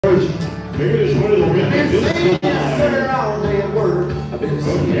Here's one of the women. This is the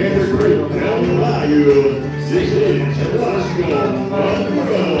down the value of 6 inch Roscoe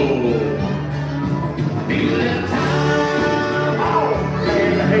Monroe.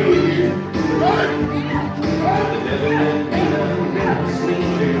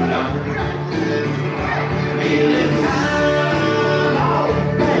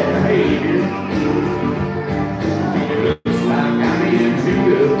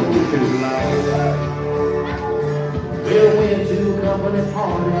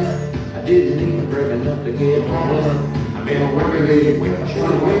 I didn't even break enough to get home. I've been working with a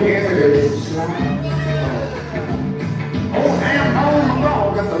short weekend. Oh, damn, home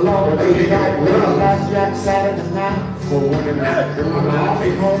along got the law. Baby got real last Jack Saturday night. For one of them, I'll be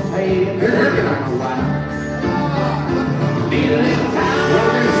home paid and working on a while. Need a little time. Well,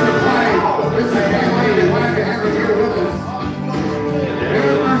 this is the play. This is the lady. Why do you have her here with us?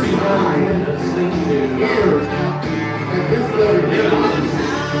 Everyone's fine. Here. And this little girl.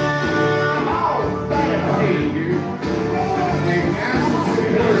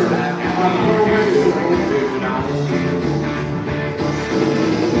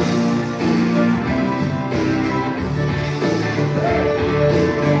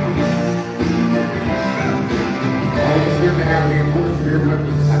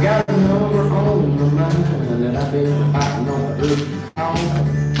 I got a number on my mind that I've been fighting on the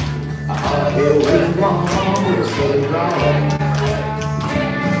I feel really wrong, it's so wrong.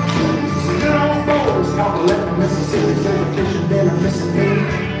 Sit on boards, caught the left of Mississippi, so the fishing been a missing me.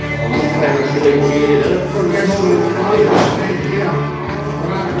 I'm gonna get up for your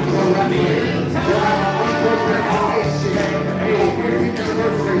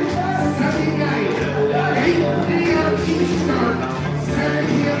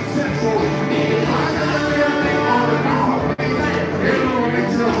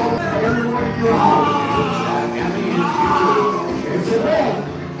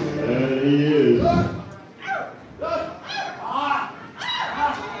He is.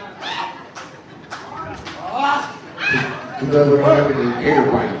 Whoever having the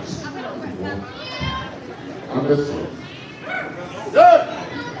airplanes. I'm just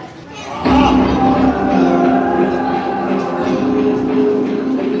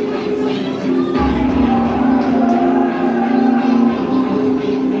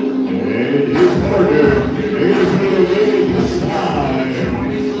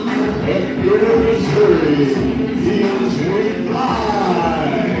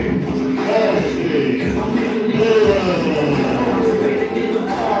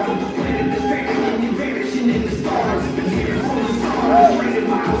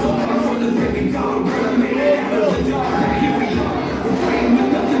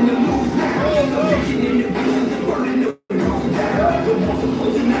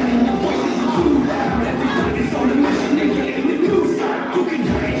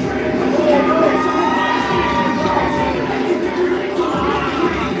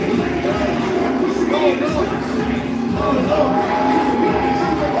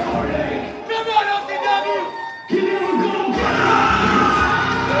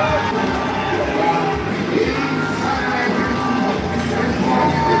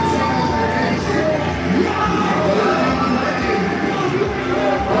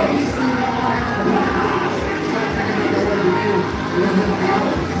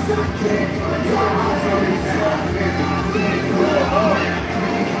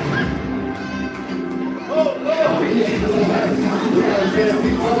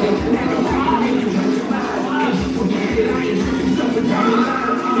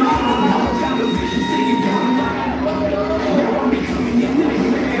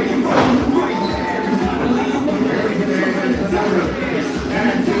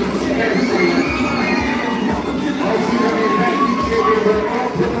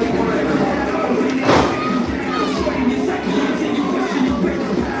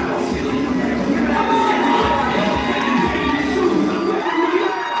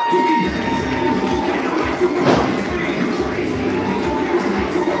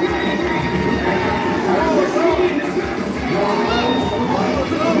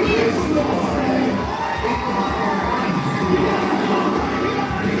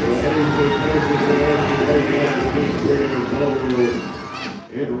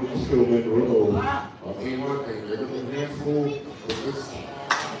and Roscoe Monroe. I'll tell you one thing, they're going to be a handful with this.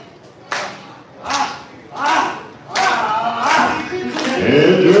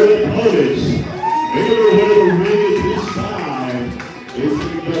 And their opponents, they were able to ring it this time. They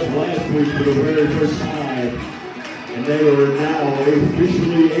teamed up last week for the very first time. And they are now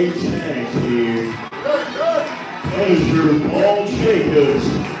officially a tag team. Pleasure Paul Jacobs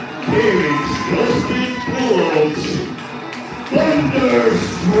Kings, Ghosted Bulls,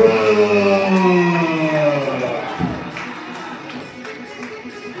 Thunderstruck.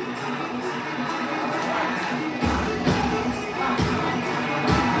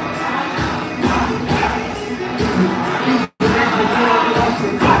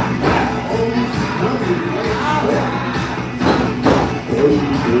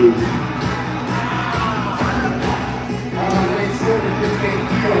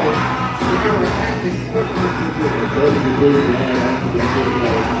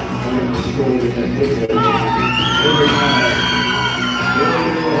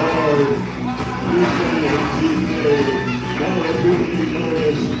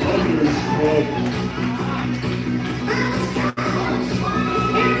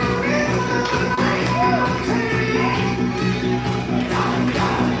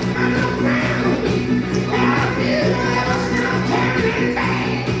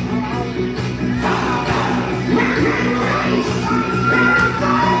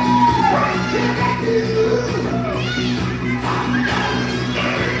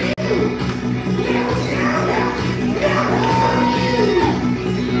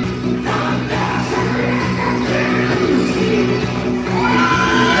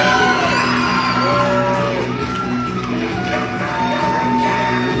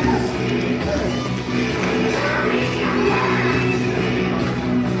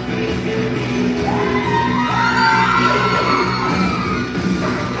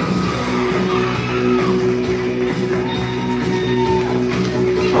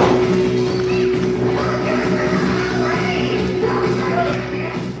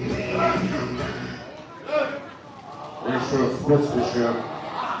 Sportsmanship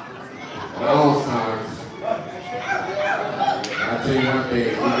at all times. I tell you one thing,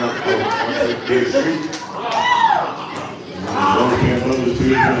 we got to get street. One camp other two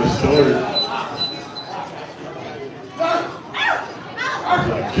is going to start.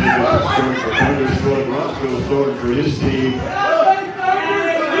 King is starting for Thunderstruck. Roscoe starting for his team.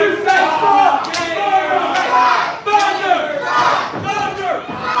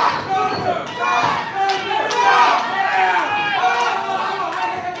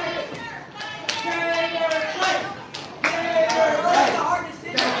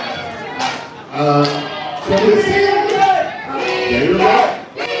 Can we see it?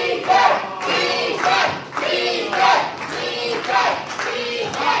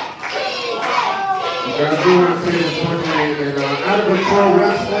 I do want to say this one thing, and out of control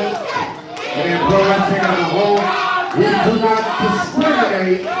wrestling, and in pro wrestling as a whole, we do not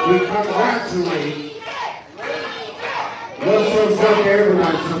discriminate, we congratulate. Love shows up to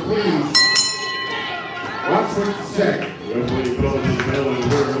everyone, so please, watch what you say. Referee calls his bell and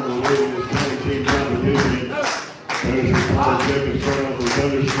we're on the way to this tag team competition. There's your 4 seconds front off the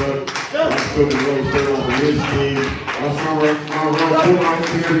Thunderstruck. Roscoe Monroe start off with his team. Also, our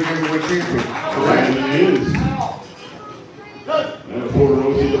heavyweight champion. Right, and he is. And for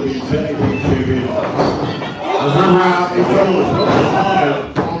OCW tag team champion. It's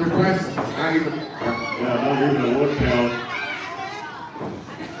on request. Not even. Yeah, not even a 1 count.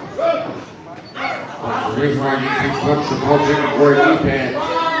 The reason why you see punch the ball in the board keypad,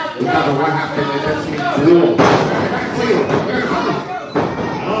 we don't know what happened, it just seems cool.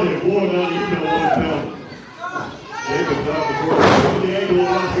 Out at 1, not even a 1 count. Jacobs out the court, on the angle,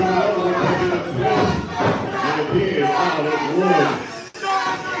 Roscoe Monroe, we're taking up the fence. And again, out at 1.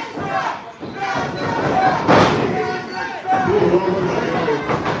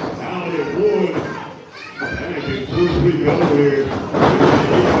 Out at 1. And it can quickly go here.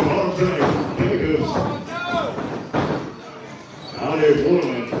 Jacobs. Out at 1.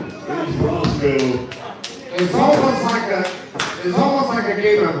 Here's Roscoe. It's almost like a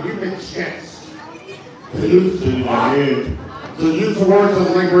game of human chess. To use the words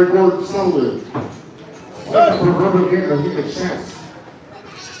of Langford Gordon Sullivan. It's like a proverbial game of human chess.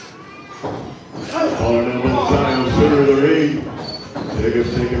 Calling down one side on the center of the ring.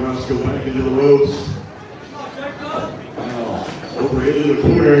 Jacobs taking Roscoe back into the ropes. Over into the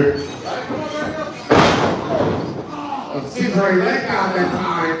corner. A scissor leg out that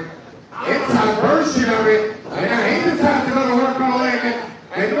time. It's a version of it. And I hate this time to go to work on a leg.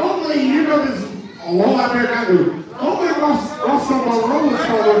 And normally, you know this a whole lot better than I do. Normally, Roscoe Monroe is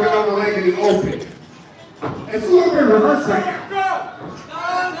still working on the leg in the open. It's a little bit reversed right now.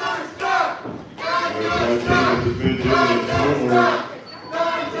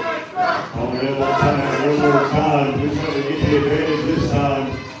 Calling in one more time. Who's going to get the advantage this time?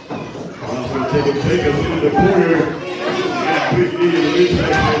 Roscoe taking Jacobs into the corner. And quick knee to the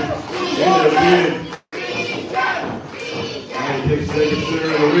midsection. And again. And he takes Jacobs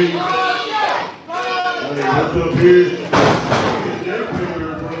there. the ring. Now they hooked up here. Neck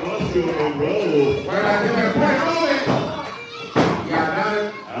breaker for Roscoe Monroe.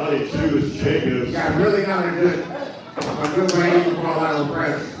 Out he chooses Jacobs. Yeah, really not a good way to call out of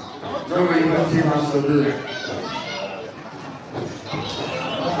press. Nobody knows he wants to do that.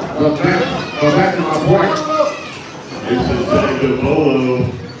 But back to my point. It's a tag to Bolo.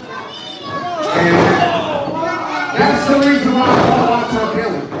 And that's the reason why I call out for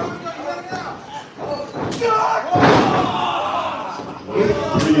killing.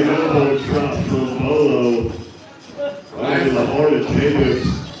 Three elbow drops from Bolo. Right in the heart of Jacobs.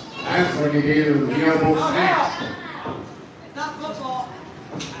 That's when you gave him the elbow snatch. It's not football.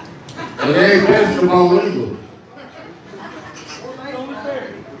 And they ain't basketball legal.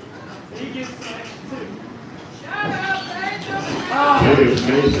 He gets snatched too. Jacobs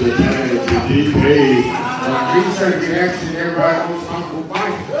makes the tag to DK. He's trying to get action, everybody wants Uncle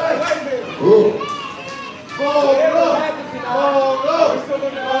Mike. Ooh.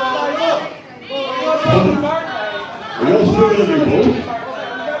 Are y'all still going to do both?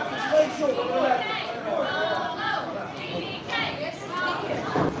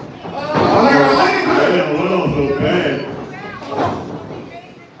 Yeah, went off so bad.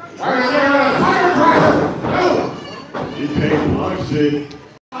 DK blocks it.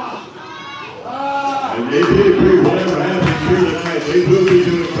 And they did agree whatever happens here tonight, they will be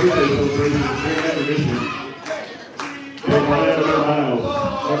doing birthday celebrations in straight ammunition. Take right out of their mouths.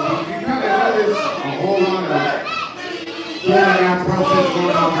 You kind of notice a whole lot of out process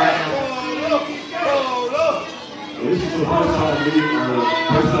going on right now. This is the first time meeting, or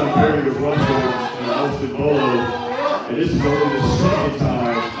first time pairing with Roscoe and Austin Bolo. And this is only the second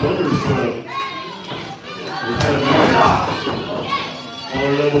time Thunderstruck has had a match. Our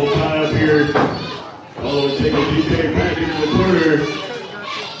level tie up here. Bolo taking DK back into the corner.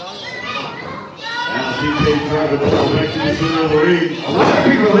 Now DK driving Bolo back to the center of the ring. A lot of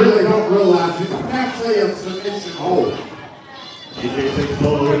people really don't realize it's actually a submission hold. DK takes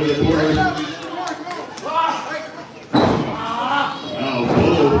Bolo into the corner. Now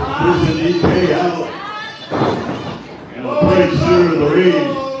Bolo pushing DK out. And a break center of the ring.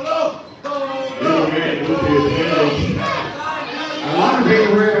 Middleman with the advantage. A lot of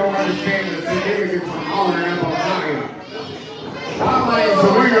people really don't understand the significance of hollering up on Zion. Highlight is the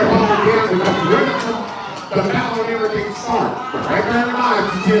ringer of the game because the battle and everything starts. Right there in the mind,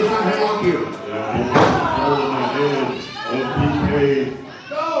 you see it's not hell on you. Yeah, holding the head of DK.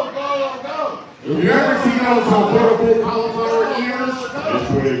 Have you ever seen those portable cauliflower ears? That's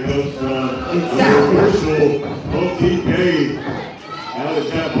where it comes from. The reversal of DK. Now it's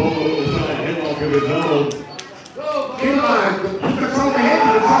got Bolo with a side headlock of his own. Keep in mind, you control the head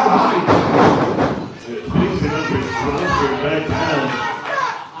and control the body. It picks it up and drops it back down.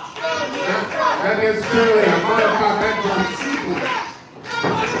 That is clearly a modified mental sequence.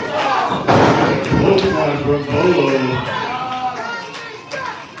 Close line from Bolo.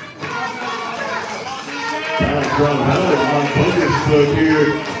 Now from Helen on Thunderstruck here.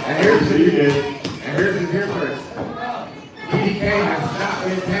 And here's the difference. DDK has not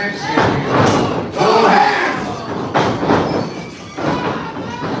been tag champion. Bolo has!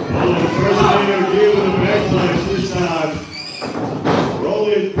 Bolo pressing again with a backslash this time.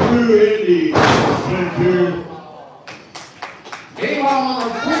 Rolling through Indy. Center. Meanwhile, on the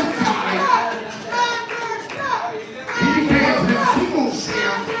flip side, DDK has been single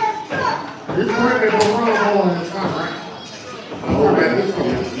champ. You're worried about Bolo in this time, right?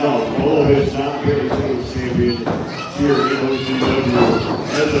 No, Bolo has not been a singles champion here in OCW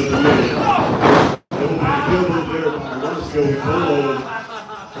as of yet. Double there by Roscoe and Bolo.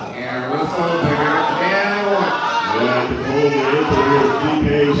 Yeah, Roscoe, they got the man I want. Yeah, the Bolo into here.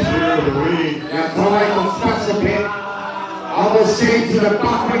 DK share of the ring. That's all I can special pick. Almost shades of the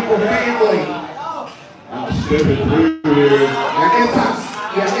Bachwinkle family. Now stepping through here.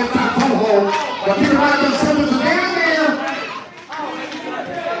 It's not toehold, but keep in mind those symbols are down there.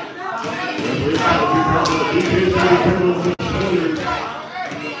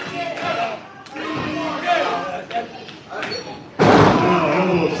 Now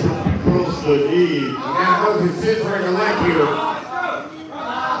elbow across the knee. Now those are sitting for the leg here.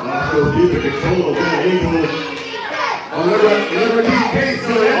 Roscoe keeping control of that ankle. Liberty case,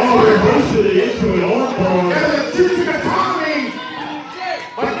 so Reversing it into an armbar. there's a two to the Tommy.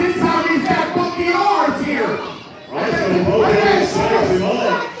 But this time he's got funky arms here. Roscoe Monroe sacks him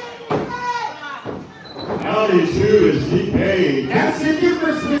up. Out he two is DK. That's the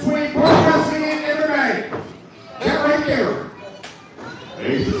difference between pro wrestling and MMA. That right there.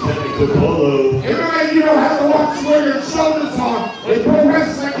 Makes the tag to Bolo. MMA, you don't have to watch where your shoulders are. In pro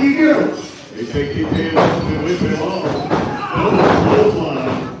wrestling, take DK and whip him off. Double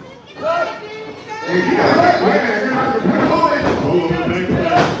clothesline. Hey, you got it. Wait a minute. You're not going to put him on it. Bolo back to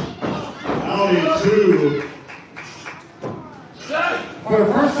back. Out in two. For the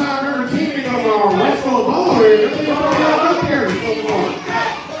first time ever, teaming of Roscoe Monroe here. Look at all y'all up here. So far.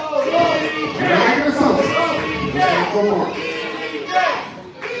 And I give us something. One more.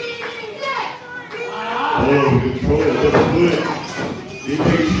 Bolo control of the foot. DK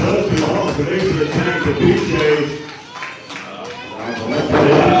shoves him off, but they should attack the DJ. They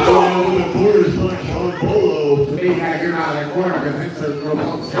didn't go down with the quarter slash on Bolo. To me, you gotta get out of that corner because it's a real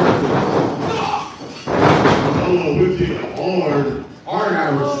close. Bolo whipped it hard. Hard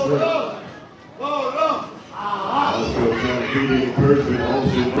out of his foot. Roscoe trying to beat him in person.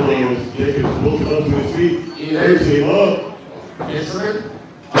 Also, Bolo is Jacobs pulls him up to his feet. There's him up. Yes, sir.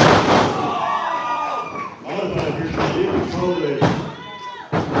 Modified here, she did control that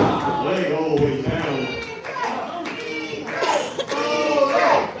leg all the way down.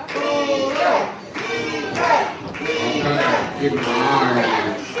 Keep my eye on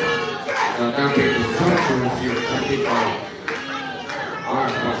it. Don't get the structure with you. I keep my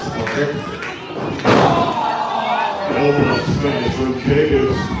eye possible. Elbow smash from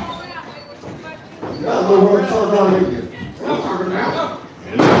Jacobs. You gotta go where it's hard on again. What I'm talking about.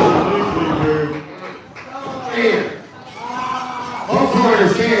 And then the leg leader. And folks don't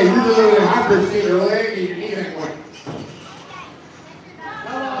understand, you really hyperextend your leg and your knee that way.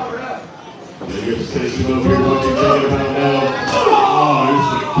 Jacobs takes him up here. What you thinking about now? Oh, it's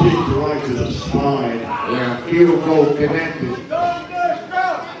a kick right to the spine. Yeah, field goal connected.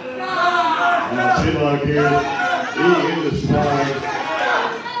 Now chin-lock here. Knee in the spine.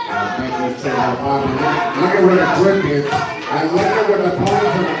 I think that's about Bobby. Look at where the grip is. And look at where the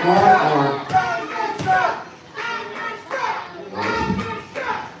ponies and the guard are.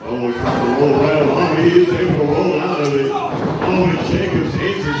 Oh, he's trying to roll around. Oh, he is able to roll out of it. Oh, and Jacobs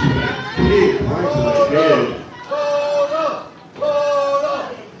answers with that big right to the head.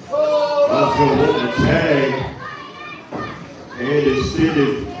 Also, won the tag. And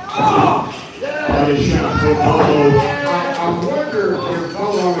extended body shot for Bolo. I wonder if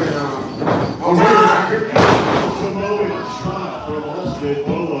Bolo and Samoan shot from Austin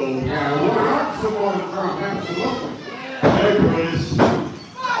Bolo. yeah, what are Samoan drop? Absolutely. Everest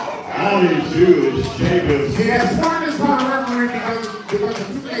out in two is Jacobs. See, that smartness by the referee because of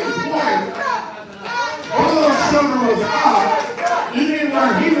two things. One, Bolo's shoulder was up, even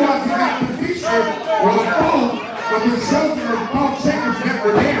where he was in that position where the both of his shoulder and both Jacobs neck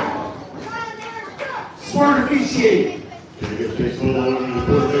were down. Smart officiating. Jacobs takes Bolo over the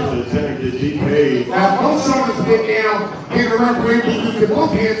foot, makes an attack to DK. Now both shoulders been down, and the referee can use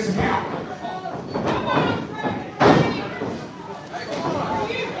both hands to count.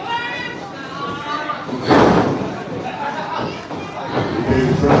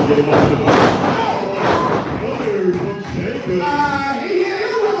 DK trying to get him off the ball. Cutter from Jacobs. He hit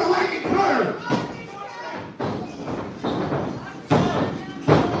him with a leg cutter.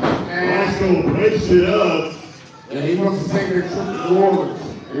 Roscoe breaks it up. And he wants to take their trip to New Orleans.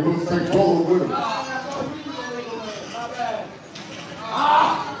 He wants to take Bolo with him.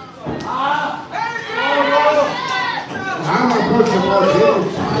 I don't want to push him more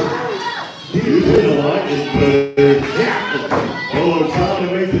heels. He didn't like it, but Yeah. Bolo trying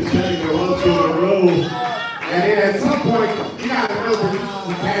to make the tag to Roscoe Monroe. And then at some point, you got to know that this is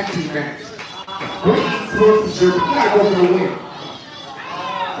a tag team match. Great sportsmanship, you got to go for the win.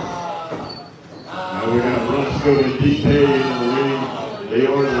 Now we got Roscoe and DK in the ring. They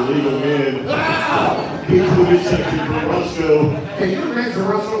are the legal men. Kick to the midsection from Roscoe. Can you imagine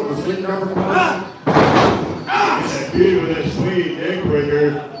Russell with a sweet number? And good with that sweet neck breaker.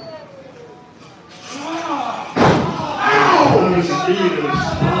 Ow! On his knee to the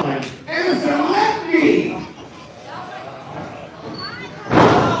spine. And it's a left knee.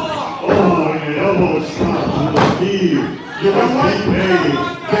 Oh, and an elbow shot to the knee. You know what? DK.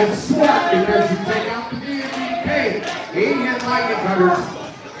 That's smart because you take out the DDK. He ain't hit lightning cutters.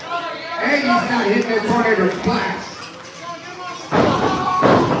 And he's not hitting that tornado splash.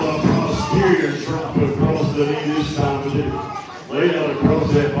 Posterior drop across the knee this time, but it laid out across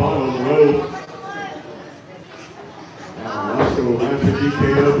that bottom of the road. Now Roscoe after DK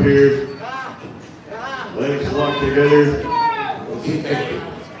up here. Legs locked together.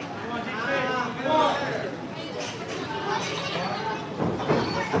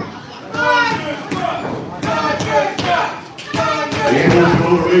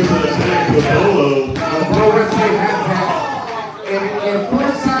 Motivation attack with Bolo. Pro Wrestling has that. In a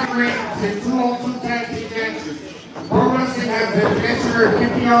four-side ring, in 2-on-2 tag team matches, Pro Wrestling has an imaginary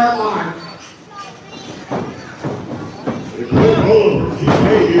 50-yard line The quick roll from DK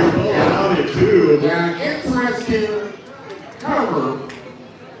here, Bolo out at 2. Yeah, interesting cover.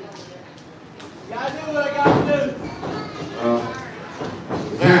 Gotta do what I gotta do.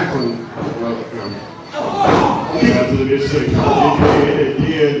 Exactly. After the mid-six, DK hit it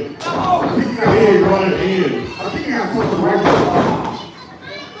again. He right in. I think he got something right there.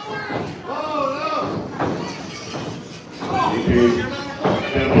 DK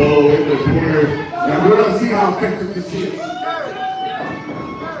and Bolo in the corner. Now we're going to see how effective this is.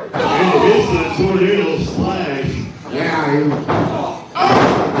 And it is the tornado splash. Yeah,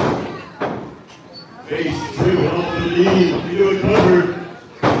 Face driven off the knee. Into a cover.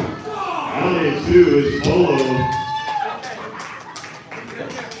 Out at 2 is Bolo.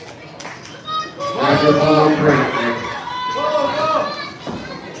 that's a Bolo break, man.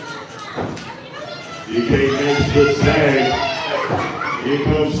 DK makes the tag. Here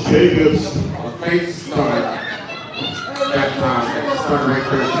comes Jacobs. A face start. That time, it started right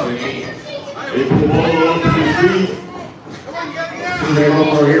there to the knee. They pull Bolo up to his feet. They go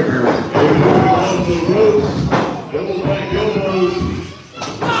over here, Barry. They move off the ropes. Double back elbows.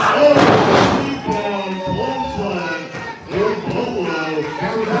 Oh, rebound, clothesline. For Bolo.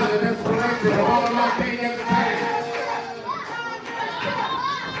 That was out of desperation. All of my thing at the time.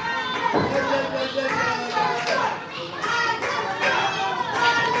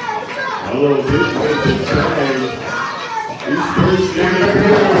 Hello, this was the tag. He's first down.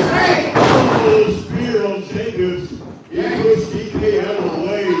 Oh, spear on Jacobs. He pushed DK out of the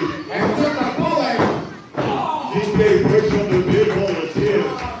way. And took the bullet. DK puts on the big hole of his.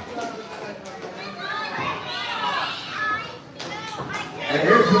 And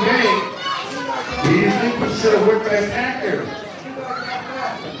here's the thing. Do you think we should have whipped that back there?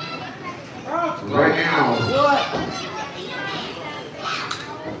 Right now.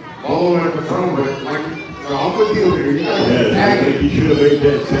 Bolo at the front, but like, I'm with you here. You gotta Yes, I tag think it. he should have made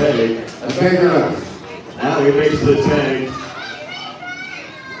that tag. Let's take it up. Now he makes the tag.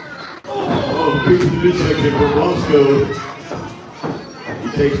 Oh, quick to the midsection for Roscoe. He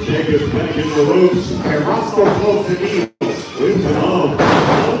takes Jacobs back in the ropes. And Roscoe close the knee. Whips it off.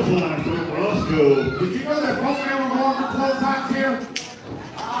 Clothesline from Roscoe. Did you know that both men were going for clotheslines here?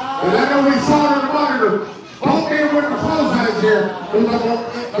 And I know we saw it on the monitor. Both men went for clotheslines here.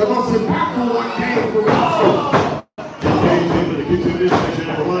 But the most impactful one came from Roscoe. DK's able to get to the midsection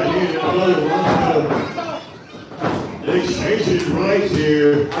and right hand and another Roscoe. They exchange right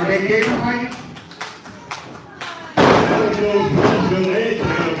here. Are they game fighting? Down goes Roscoe and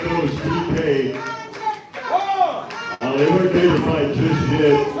down goes DK. They weren't there to fight just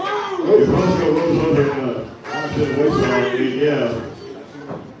yet. If Roscoe rolls over and opposite waistline, yeah.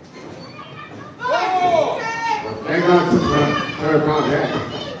 They got some third contact.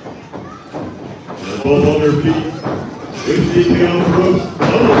 They're both on their feet. There's DK on the ropes. Oh,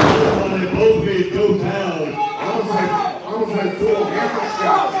 and both feet go down. Almost like dual hammer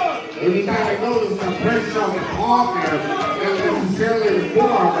shots. Anytime they notice the pressure on the arm there, not necessarily the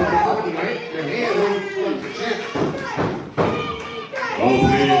forearm, but the body, right? The head over the chest. Both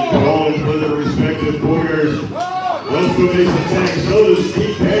men calling for their respective corners. Roscoe makes the tag, so does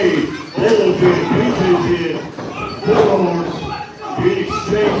DK. Bolo did, BJ did. Forearms being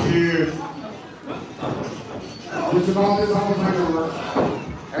exchanged here. This is almost like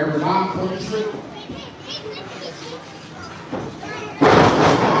a remote punishment.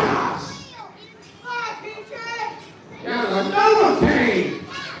 Yeah, another pain.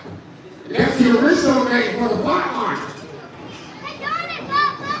 That's the original name for the flatline.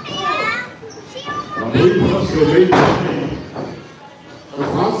 I believe Roscoe made the tag.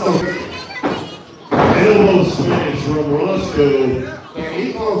 Elbow smash from Roscoe. And he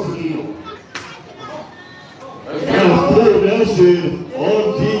goes to heel. And a full Nelson on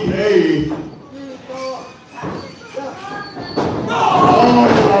DK.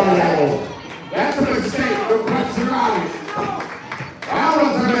 Oh! That's a mistake, no question about it. That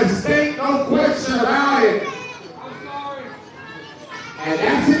was a mistake, no question about it. And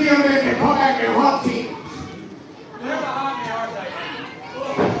that's in the event they come back and hot team. They're behind me, aren't they?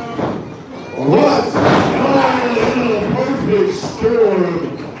 What? Oh, a perfect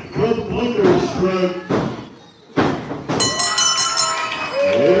storm from Thunderstruck.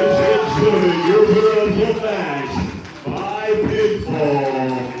 Ladies and gentlemen, your winner of the match by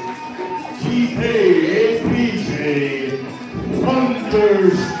pinfall, DK and BJ,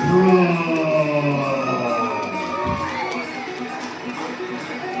 Thunderstruck.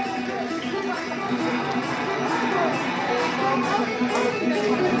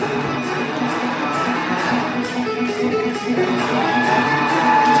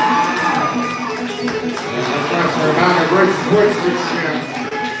 About a great wasted chance.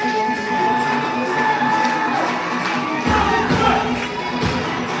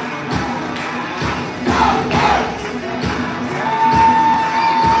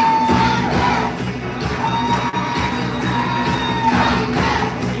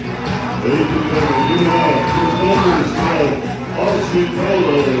 Ladies and gentlemen, give it up for Thunderstruck,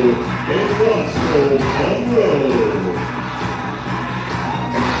 Bolo, and Roscoe Monroe.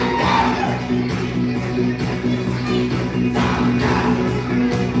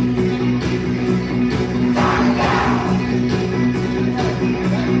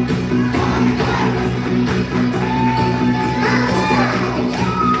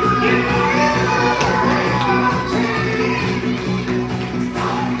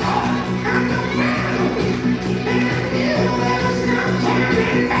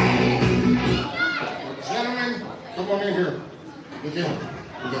 Come on in here. Look at him.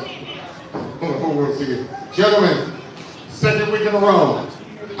 We'll see you. Gentlemen, second week in a row,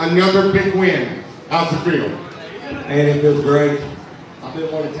 another big win. How's it feel? Man, it feels great. I've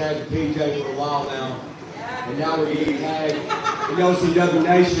been wanting to tag the PJ for a while now. And now we're getting tagged in the OCW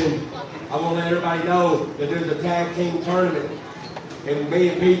Nation. I want to let everybody know that there's a tag team tournament. And me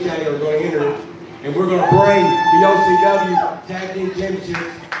and PJ are going to enter it. And we're going to bring the OCW Tag Team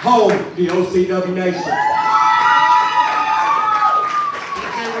Championships home to the OCW Nation.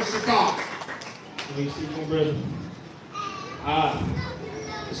 What's your thoughts? Hey, see my brother.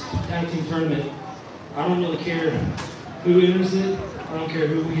 This tag team tournament, I don't really care who enters it. I don't care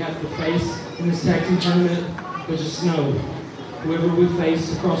who we have to face in this tag team tournament, but just know, whoever we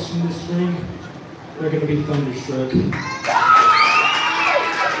face across from this ring, they're going to be Thunderstruck.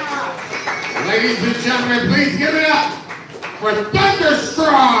 Ladies and gentlemen, please give it up for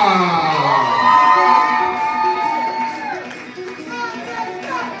Thunderstruck!